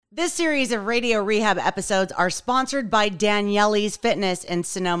This series of Radio Rehab episodes are sponsored by Daniele's Fitness in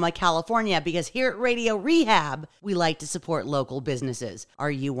Sonoma, California, because here at Radio Rehab, we like to support local businesses.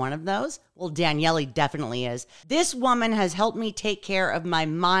 Are you one of those? Well, Daniele definitely is. This woman has helped me take care of my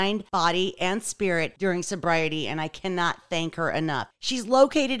mind, body, and spirit during sobriety, and I cannot thank her enough. She's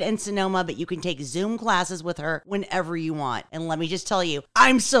located in Sonoma, but you can take Zoom classes with her whenever you want. And let me just tell you,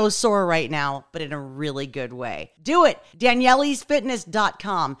 I'm so sore right now, but in a really good way. Do it.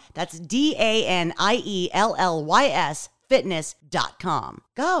 Danielle'sFitness.com. That's DANIELLYS fitness.com.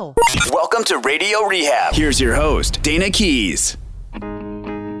 Go. Welcome to Radio Rehab. Here's your host, Dana Keys.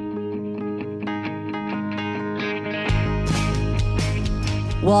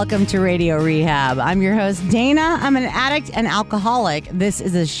 Welcome to Radio Rehab. I'm your host, Dana. I'm an addict and alcoholic. This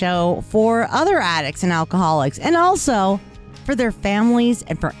is a show for other addicts and alcoholics, and also for their families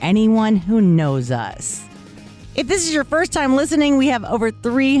and for anyone who knows us. If this is your first time listening, we have over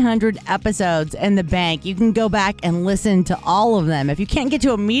 300 episodes in the bank. You can go back and listen to all of them. If you can't get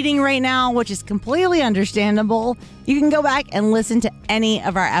to a meeting right now, which is completely understandable, you can go back and listen to any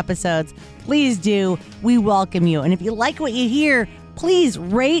of our episodes. Please do. We welcome you. And if you like what you hear, please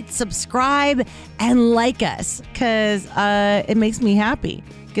rate, subscribe, and like us, because it makes me happy.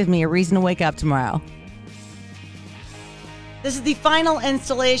 It gives me a reason to wake up tomorrow. This is the final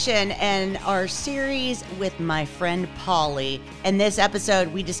installation in our series with my friend Paulie. In this episode,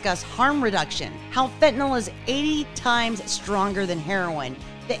 we discuss harm reduction, how fentanyl is 80 times stronger than heroin,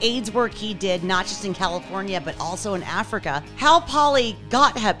 the AIDS work he did not just in California, but also in Africa, how Paulie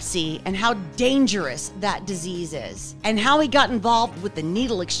got Hep C and how dangerous that disease is, and how he got involved with the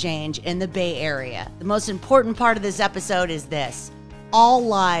needle exchange in the Bay Area. The most important part of this episode is this: all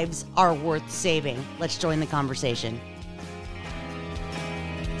lives are worth saving. Let's join the conversation.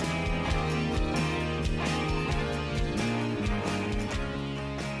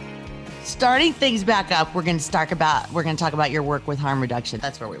 Starting things back up, we're going to talk about your work with harm reduction.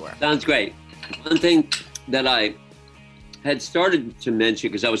 That's where we were. Sounds great. One thing that I had started to mention,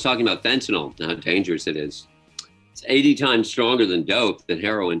 because I was talking about fentanyl and how dangerous it is. It's 80 times stronger than dope, than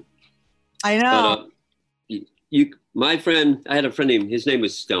heroin. I know. But, my friend, I had a friend named, his name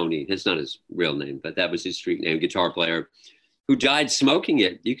was Stoney. It's not his real name, but that was his street name, guitar player, who died smoking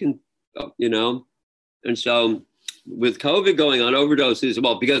it. And so with COVID going on, overdoses,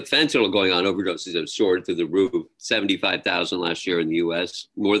 well, because fentanyl going on, overdoses have soared through the roof. 75,000 last year in the U.S.,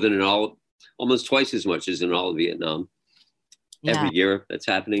 more than in almost twice as much as in all of Vietnam. Yeah. Every year that's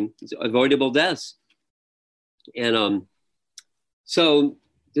happening. It's avoidable deaths. And so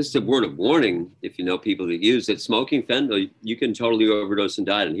this is a word of warning, if you know people that use it, smoking fentanyl, you can totally overdose and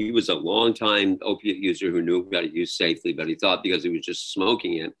die. And he was a long-time opiate user who knew how to use safely, but he thought because he was just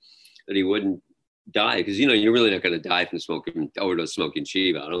smoking it, that he wouldn't die, because you're really not going to die from overdose smoking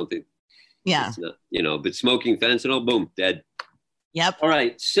Chiva. I don't think. Yeah. It's not, but smoking fentanyl, boom, dead. Yep. All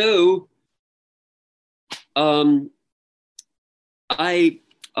right. So, I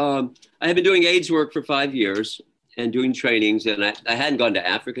have been doing AIDS work for 5 years and doing trainings, and I hadn't gone to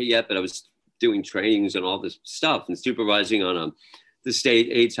Africa yet, but I was doing trainings and all this stuff and supervising on the state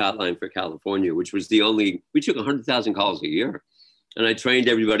AIDS hotline for California, which was we took 100,000 calls a year. And I trained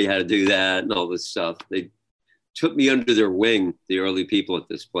everybody how to do that and all this stuff. They took me under their wing, the early people at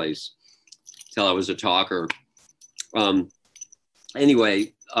this place, till I was a talker.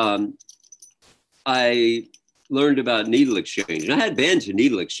 Anyway, I learned about needle exchange. And I had been to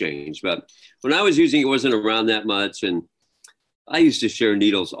needle exchange, but when I was using it, wasn't around that much. And I used to share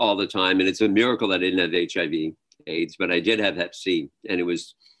needles all the time. And it's a miracle I didn't have HIV, AIDS, but I did have Hep C. And it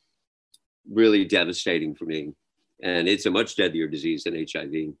was really devastating for me. And it's a much deadlier disease than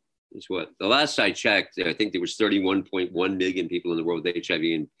HIV. It's what the last I checked, I think there was 31.1 million people in the world with HIV,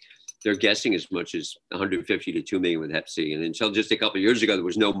 and they're guessing as much as 150 to 2 million with Hep C. And until just a couple of years ago, there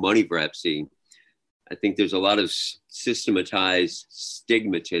was no money for Hep C. I think there's a lot of systematized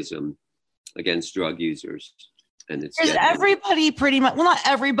stigmatism against drug users. And it's everybody pretty much, well, not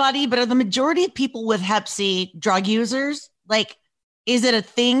everybody, but are the majority of people with Hep C drug users? Like, is it a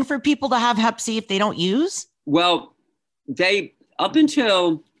thing for people to have Hep C if they don't use? Well, up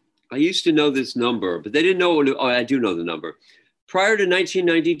until, I used to know this number, but they didn't know I do know the number. Prior to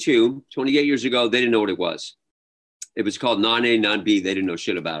 1992, 28 years ago, they didn't know what it was. It was called non-A, non-B. They didn't know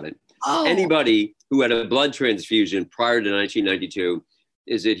shit about it. Oh. Anybody who had a blood transfusion prior to 1992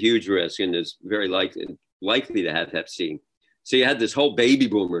 is at huge risk and is very likely to have Hep C. So you had this whole baby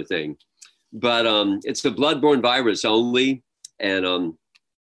boomer thing, but it's the bloodborne virus only, and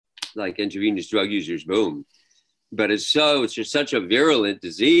like intravenous drug users, boom. But it's just such a virulent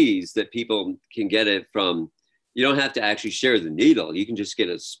disease that people can get it from you don't have to actually share the needle. You can just get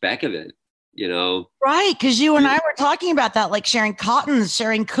a speck of it, you know? Right. Because you and I were talking about that, like sharing cottons,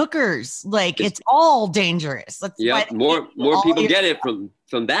 sharing cookers, like it's all dangerous. Yeah. More people get it from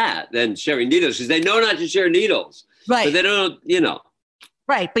that than sharing needles, because they know not to share needles. Right. But they don't, you know.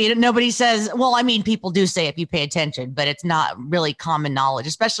 Right. But nobody says, well, I mean, people do say if you pay attention, but it's not really common knowledge,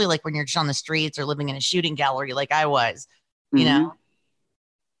 especially like when you're just on the streets or living in a shooting gallery like I was, you know,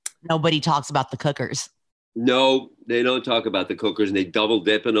 nobody talks about the cookers. No, they don't talk about the cookers, and they double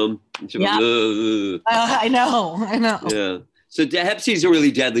dip in them. Yeah. I know. Yeah. So Hep C is a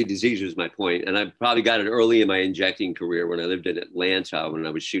really deadly disease, was my point. And I probably got it early in my injecting career when I lived in Atlanta, when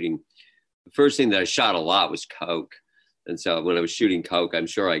I was shooting. The first thing that I shot a lot was Coke. And so when I was shooting Coke, I'm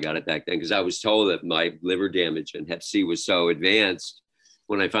sure I got it back then, because I was told that my liver damage and Hep C was so advanced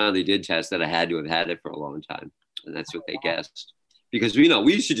when I finally did test that I had to have had it for a long time. And that's what they guessed. Because, you know,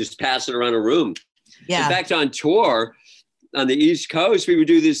 we used to just pass it around a room. Yeah. In fact, on tour on the East Coast, we would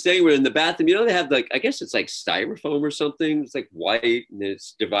do this thing where in the bathroom, you know, they have like, I guess it's like styrofoam or something. It's like white and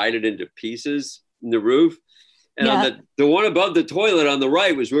it's divided into pieces in the roof. And on the one above the toilet on the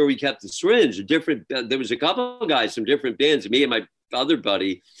right was where we kept the syringe. There was a couple of guys from different bands. Me and my other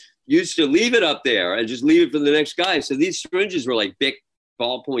buddy used to leave it up there and just leave it for the next guy. So these syringes were like big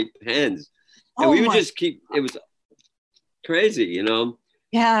ballpoint pens. And we would just keep, it was crazy, you know?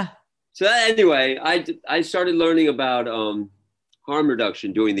 Yeah. So anyway, I started learning about harm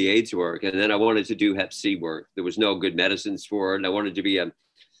reduction doing the AIDS work. And then I wanted to do Hep C work. There was no good medicines for it. And I wanted to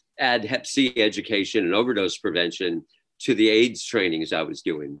add Hep C education and overdose prevention to the AIDS trainings I was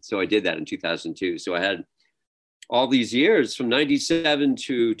doing. So I did that in 2002. So I had all these years from 97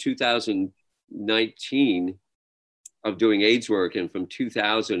 to 2019 of doing AIDS work, and from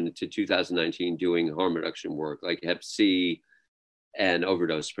 2000 to 2019 doing harm reduction work like Hep C and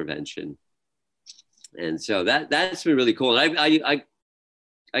overdose prevention. And so that's been really cool. And I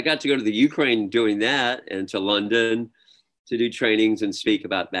got to go to the Ukraine doing that, and to London to do trainings and speak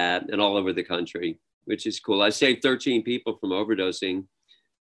about that, and all over the country, which is cool. I saved 13 people from overdosing,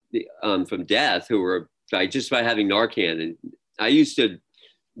 from death, who were just by having Narcan. And I used to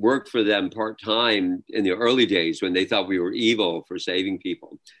work for them part-time in the early days when they thought we were evil for saving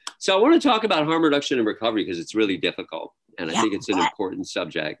people. So I want to talk about harm reduction and recovery, because it's really difficult. And I think it's an important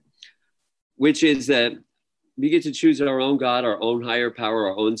subject, which is that we get to choose our own God, our own higher power,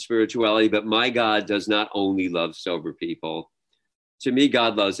 our own spirituality. But my God does not only love sober people. To me,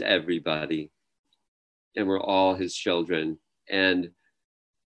 God loves everybody, and we're all his children. And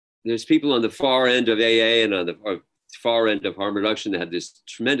there's people on the far end of AA and on the far end of harm reduction that have this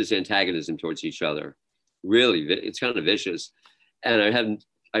tremendous antagonism towards each other. Really, it's kind of vicious. And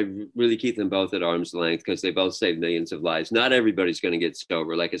I really keep them both at arm's length, because they both save millions of lives. Not everybody's going to get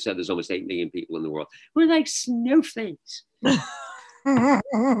sober. Like I said, there's almost 8 million people in the world. We're like snowflakes.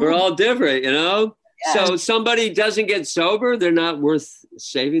 We're all different, you know? Yeah. So somebody doesn't get sober, they're not worth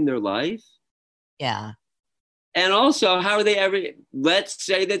saving their life. Yeah. And also, how are they ever, let's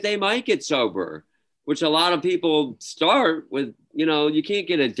say that they might get sober, which a lot of people start with, you know, you can't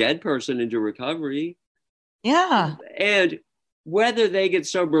get a dead person into recovery. Yeah. And whether they get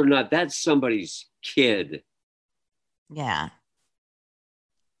sober or not, that's somebody's kid. Yeah.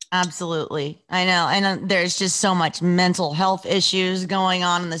 Absolutely. I know. And there's just so much mental health issues going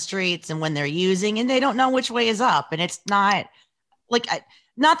on in the streets, and when they're using, and they don't know which way is up. And it's not like,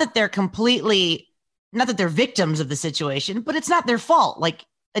 not that they're victims of the situation, but it's not their fault. Like,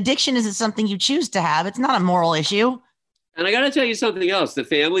 addiction isn't something you choose to have. It's not a moral issue. And I got to tell you something else. The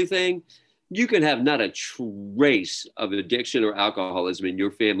family thing, you can have not a trace of addiction or alcoholism in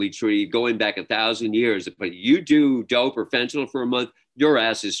your family tree going back 1,000 years, but you do dope or fentanyl for a month, your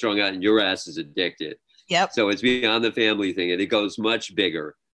ass is strung out and your ass is addicted. Yep. So it's beyond the family thing, and it goes much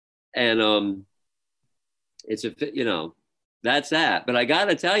bigger. And it's that's that. But I got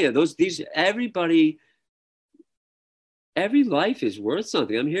to tell you, every life is worth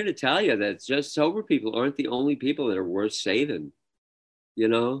something. I'm here to tell you that just sober people aren't the only people that are worth saving. You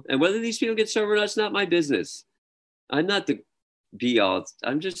know, and whether these people get sober or not, it's not my business. I'm not the be all.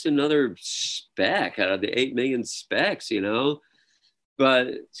 I'm just another speck out of the 8 million specks, you know.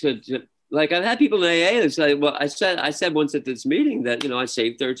 But like, I've had people in AA that's like, well, I said once at this meeting that, you know, I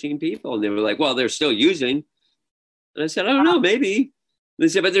saved 13 people, and they were like, well, they're still using. And I said, I don't know, maybe. And they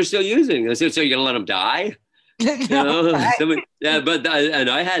said, but they're still using. I said, so you're gonna let them die? You know? And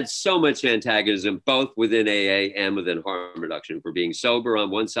I had so much antagonism, both within AA and within harm reduction, for being sober on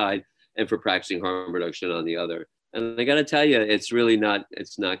one side and for practicing harm reduction on the other. And I got to tell you, it's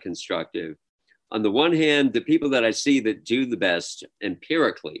not constructive. On the one hand, the people that I see that do the best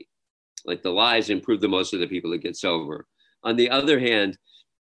empirically Like the lies improve the most of the people that get sober. On the other hand,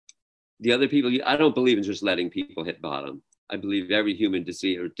 the other people, I don't believe in just letting people hit bottom. I believe every human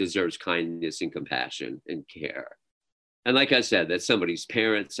deserves kindness and compassion and care. And like I said, that's somebody's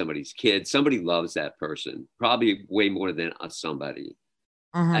parent, somebody's kid, somebody loves that person, probably way more than somebody.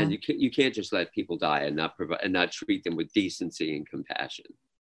 And you can't just let people die and not treat them with decency and compassion.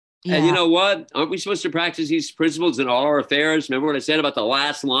 Yeah. And you know what? Aren't we supposed to practice these principles in all our affairs? Remember what I said about the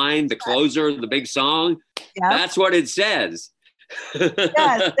last line, the closer, the big song? Yep. That's what it says.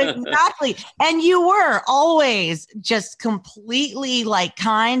 Yes, exactly. And you were always just completely like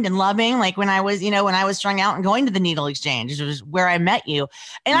kind and loving. Like when I was, when I was strung out and going to the needle exchange, which was where I met you.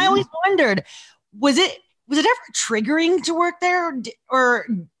 And I always wondered, was it ever triggering to work there, or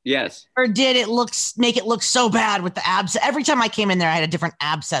yes, or did it make it look so bad with the abscess? Every time I came in there, I had a different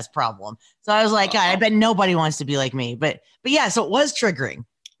abscess problem. So I was like, God, I bet nobody wants to be like me. But yeah, so it was triggering.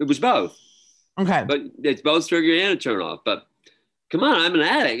 It was both. Okay, but it's both triggering and a turn off. But come on, I'm an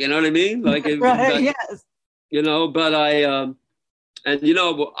addict. You know what I mean? Like, right, yes. But I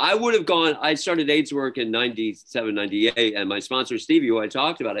would have gone. I started AIDS work in 97, 98, and my sponsor Stevie, who I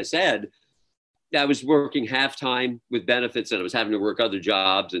talked about, I said, I was working half-time with benefits and I was having to work other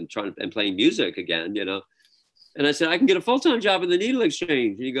jobs and playing music again, And I said, I can get a full-time job in the needle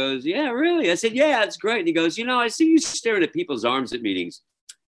exchange. And he goes, yeah, really? I said, yeah, it's great. And he goes, I see you staring at people's arms at meetings.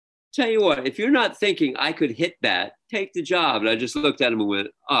 Tell you what, if you're not thinking I could hit that, take the job. And I just looked at him and went,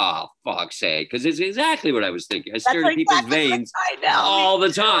 oh, fuck's sake. Because it's exactly what I was thinking. I stared at people's veins all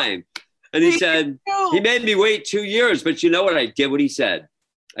the time. And he said, he made me wait 2 years. But you know what? I did what he said.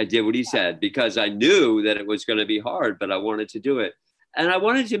 I did what he said because I knew that it was going to be hard, but I wanted to do it. And I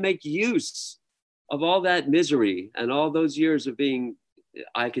wanted to make use of all that misery and all those years of being,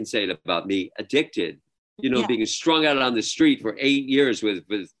 I can say it about me, addicted, being strung out on the street for 8 years with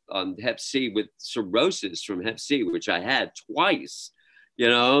Hep C, with cirrhosis from Hep C, which I had twice,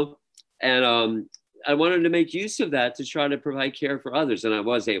 and I wanted to make use of that to try to provide care for others. And I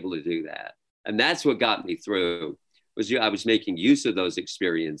was able to do that. And that's what got me through. I was making use of those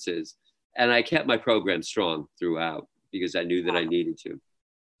experiences, and I kept my program strong throughout because I knew that I needed to.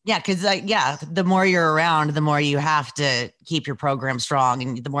 Yeah, because the more you're around, the more you have to keep your program strong,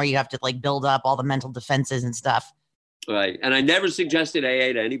 and the more you have to like build up all the mental defenses and stuff. Right, and I never suggested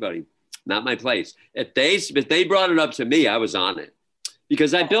AA to anybody. Not my place. If they brought it up to me, I was on it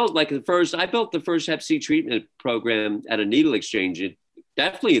because I built the first Hep C treatment program at a needle exchange,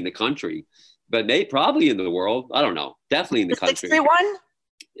 definitely in the country. But probably in the world. I don't know. Definitely in the country. 6th Street one?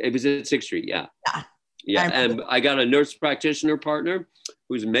 It was at 6th Street, yeah. Yeah, and I got a nurse practitioner partner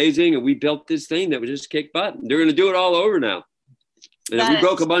who's amazing, and we built this thing that would just kick butt. They're going to do it all over now. And we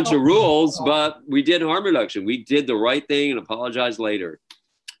broke a bunch of rules, but we did harm reduction. We did the right thing and apologized later.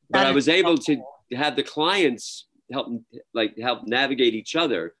 But I was able to have the clients help navigate each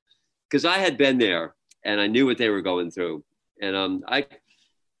other because I had been there and I knew what they were going through. And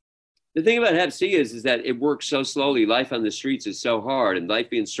the thing about Hep C is that it works so slowly. Life on the streets is so hard, and life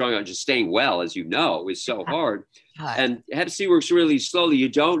being strung out, just staying well, as you know, is so hard. And Hep C works really slowly. You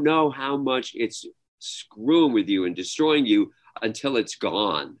don't know how much it's screwing with you and destroying you until it's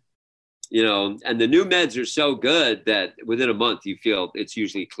gone. And the new meds are so good that within a month you feel it's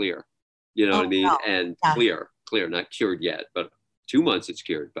usually clear. You know what I mean? No. And clear, not cured yet, but 2 months it's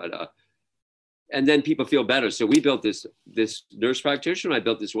cured. But and then people feel better. So we built this nurse practitioner. I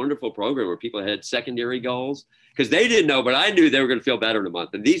built this wonderful program where people had secondary goals because they didn't know, but I knew they were going to feel better in a month.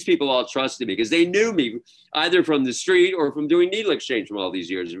 And these people all trusted me because they knew me either from the street or from doing needle exchange from all these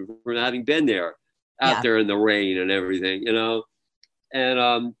years, from having been there out there in the rain and everything,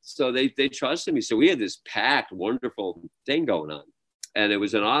 And so they trusted me. So we had this packed, wonderful thing going on. And it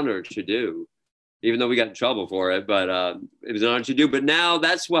was an honor to do. Even though we got in trouble for it, but it was an honor to do. But now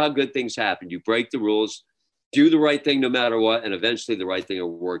that's how good things happen. You break the rules, do the right thing no matter what, and eventually the right thing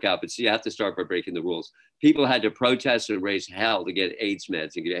will work out. But see, you have to start by breaking the rules. People had to protest and raise hell to get AIDS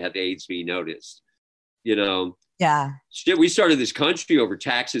meds and have the AIDS be noticed. Yeah. Shit, we started this country over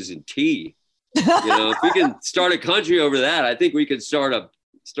taxes and tea. If we can start a country over that, I think we could start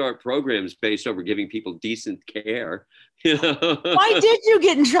programs based over giving people decent care. Why did you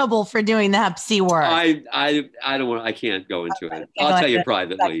get in trouble for doing the Hep C work? I don't want. I can't go into it. I'll tell you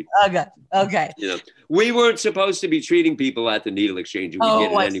privately. Okay. We weren't supposed to be treating people at the needle exchange. We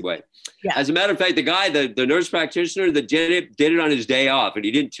did it anyway. Yeah. As a matter of fact, the guy, the nurse practitioner that did it on his day off, and he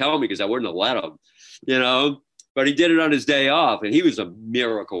didn't tell me because I wouldn't have let him. But he did it on his day off, and he was a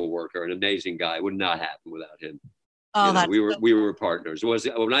miracle worker, an amazing guy. It would not happen without him. Oh, we were partners.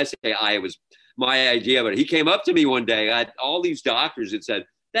 When I say it was my idea, but he came up to me one day. All these doctors had said,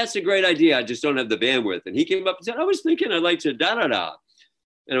 that's a great idea. I just don't have the bandwidth. And he came up and said, I was thinking I'd like to da-da-da.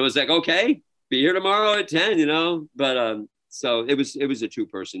 And it was like, okay, be here tomorrow at 10, you know, but so it was a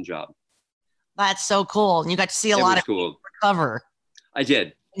 2-person job. That's so cool. And you got to see a lot of people recover. I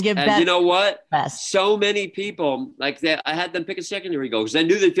did. And you know what? So many people like that. I had them pick a secondary goal because I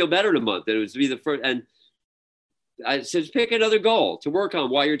knew they'd feel better in a month. And it was to be the first. And I said, pick another goal to work on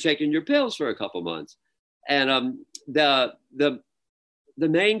while you're taking your pills for a couple months. And the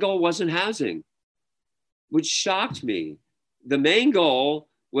main goal wasn't housing, which shocked me. The main goal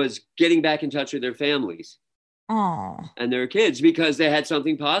was getting back in touch with their families and their kids because they had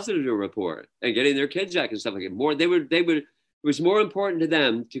something positive to report and getting their kids back and stuff like that. It was more important to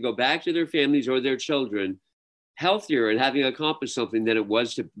them to go back to their families or their children healthier and having accomplished something than it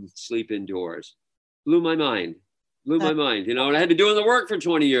was to sleep indoors. Blew my mind, you know, and I had been doing the work for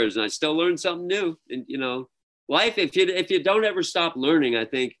 20 years and I still learned something new. And, you know, life, if you don't ever stop learning, I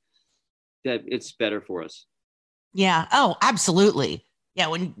think that it's better for us. Yeah. Oh, absolutely. Yeah.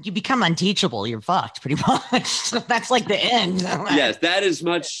 When you become unteachable, you're fucked pretty much. That's like the end. Yes.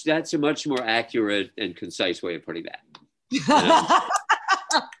 That's a much more accurate and concise way of putting that.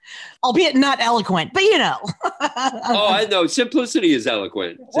 Albeit not eloquent, but you know. Oh, I know. Simplicity is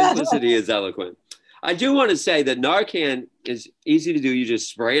eloquent. I do want to say that Narcan is easy to do. You just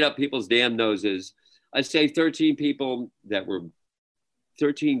spray it up people's damn noses. I saved 13 people that were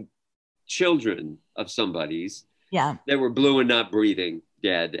 13 children of somebody's. Yeah. That were blue and not breathing,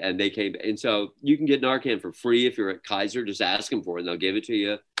 dead. And they came. And so you can get Narcan for free if you're at Kaiser. Just ask them for it and they'll give it to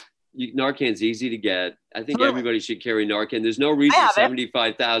you. Narcan's easy to get. I think everybody should carry Narcan. There's no reason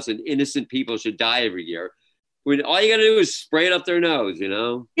 75,000 innocent people should die every year. When all you got to do is spray it up their nose, you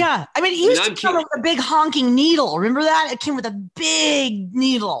know? Yeah. I mean, it used to come with a big honking needle. Remember that? It came with a big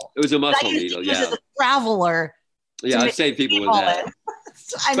needle. It was a muscle needle, yeah. As a traveler. Yeah, I've saved people with that.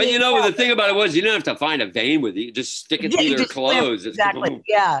 But you know, the thing about it was you didn't have to find a vein with it. You just stick it through their clothes. Exactly.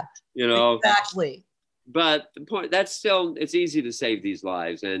 Yeah. You know? Exactly. But the point, that's still, it's easy to save these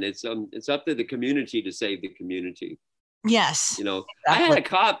lives, and it's up to the community to save the community. Yes. You know, exactly. I had a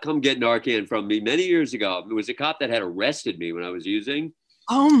cop come get Narcan from me many years ago. It was a cop that had arrested me when I was using.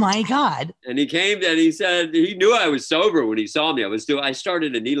 Oh my God. And he came and he said, he knew I was sober when he saw me. I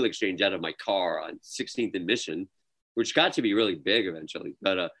started a needle exchange out of my car on 16th and Mission, which got to be really big eventually.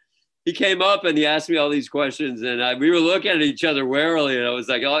 But he came up and he asked me all these questions, and we were looking at each other warily, and I was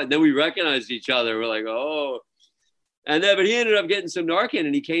like, oh, and then we recognized each other. We're like, oh, and then, but he ended up getting some Narcan,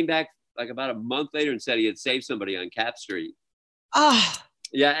 and he came back like about a month later and said he had saved somebody on Cap Street.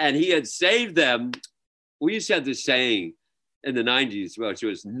 Yeah. And he had saved them. We used to have this saying in the 90s, which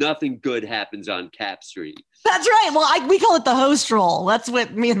was nothing good happens on Cap Street. That's right. Well, we call it the host roll. That's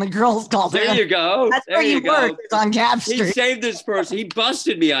what me and the girls called it. There you go. That's where you work, on Cap Street. He saved this person. He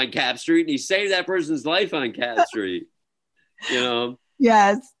busted me on Cap Street, and he saved that person's life on Cap Street. You know?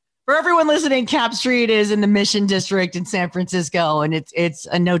 Yes. For everyone listening, Cap Street is in the Mission District in San Francisco, and it's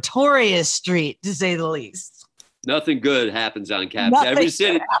a notorious street, to say the least. Nothing good happens on Cap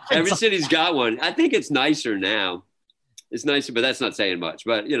Street. Every city's got one. I think it's nicer now. It's nicer, but that's not saying much.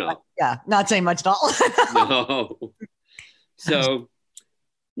 But, you know. Yeah, not saying much at all. No. So,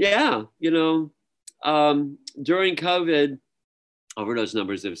 yeah, you know, during COVID, overdose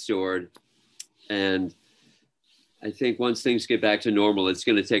numbers have soared. And I think once things get back to normal, it's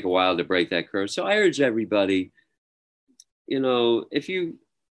going to take a while to break that curve. So I urge everybody, you know, if you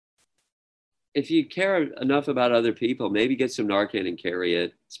care enough about other people, maybe get some Narcan and carry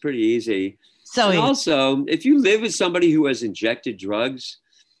it. It's pretty easy. And also, if you live with somebody who has injected drugs,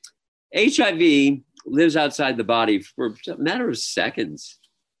 HIV lives outside the body for a matter of seconds.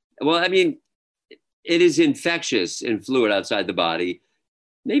 Well, I mean, it is infectious and fluid outside the body,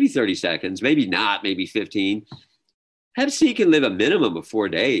 maybe 30 seconds, maybe not, maybe 15. Hep C can live a minimum of 4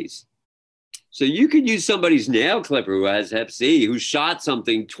 days. So you could use somebody's nail clipper who has Hep C, who shot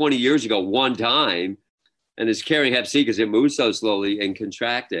something 20 years ago one time and is carrying Hep C because it moves so slowly, and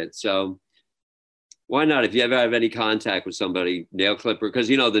contract it. So why not? If you ever have any contact with somebody, nail clipper, because,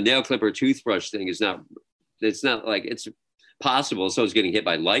 you know, the nail clipper toothbrush thing is not like it's possible. So it's getting hit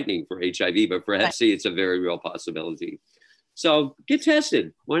by lightning for HIV, but for Hep C, it's a very real possibility. So get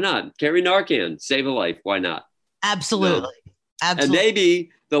tested. Why not? Carry Narcan, save a life. Why not? Absolutely. You know? Absolutely. And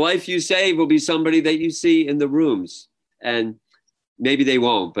maybe the life you save will be somebody that you see in the rooms, and maybe they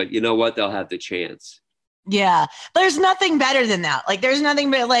won't, but you know what? They'll have the chance. Yeah. There's nothing better than that. Like, there's nothing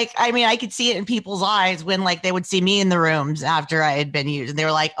but, like, I mean, I could see it in people's eyes when, like, they would see me in the rooms after I had been used, and they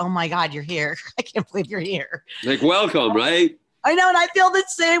were like, oh my God, you're here. I can't believe you're here. Like, welcome, right? I know, and I feel the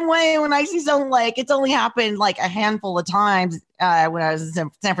same way when I see something like it's only happened like a handful of times when I was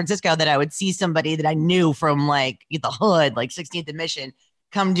in San Francisco that I would see somebody that I knew from like the hood, like 16th and Mission,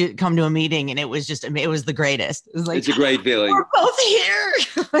 come to a meeting, and it was the greatest. It was like, it's a great feeling. We're both here.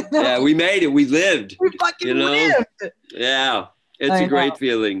 Yeah, we made it. We lived. We fucking lived. Yeah, it's a great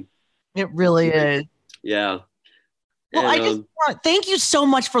feeling. It really is. Yeah. Well, I just want thank you so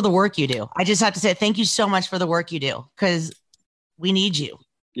much for the work you do. I just have to say thank you so much for the work you do, because we need you.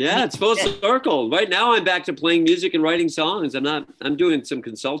 Yeah, it's full circle. Right now I'm back to playing music and writing songs. I'm doing some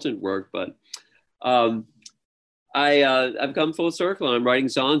consultant work, but I've come full circle and I'm writing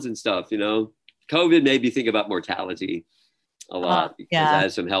songs and stuff, you know. COVID made me think about mortality a lot because I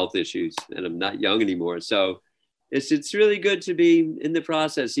have some health issues and I'm not young anymore. So it's really good to be in the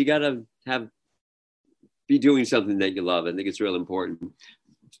process. You got to be doing something that you love. I think it's real important.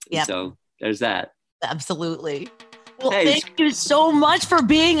 Yeah. So there's that. Absolutely. Well, thank you so much for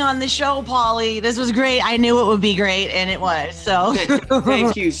being on the show, Pauly. This was great. I knew it would be great, and it was. So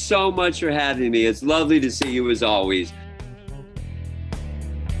thank you so much for having me. It's lovely to see you as always.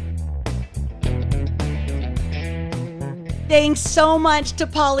 Thanks so much to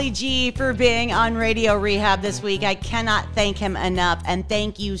Pauly G for being on Radio Rehab this week. I cannot thank him enough, and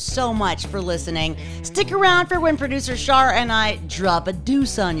thank you so much for listening. Stick around for when producer Shar and I drop a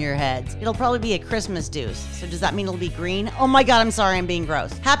deuce on your heads. It'll probably be a Christmas deuce. So does that mean it'll be green? Oh my God, I'm sorry, I'm being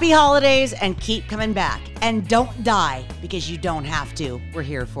gross. Happy holidays, and keep coming back. And don't die, because you don't have to. We're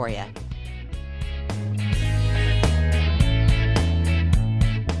here for you.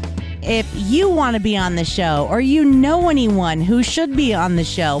 If you want to be on the show or you know anyone who should be on the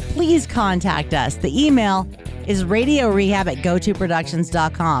show, please contact us. The email is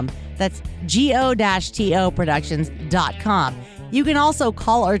radiorehab@gotoproductions.com. That's go-to productions.com. You can also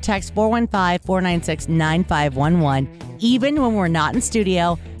call or text 415-496-9511, even when we're not in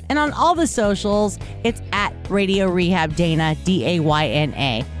studio. And on all the socials, it's at Radio Rehab Dana,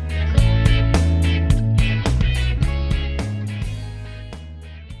 Dayna.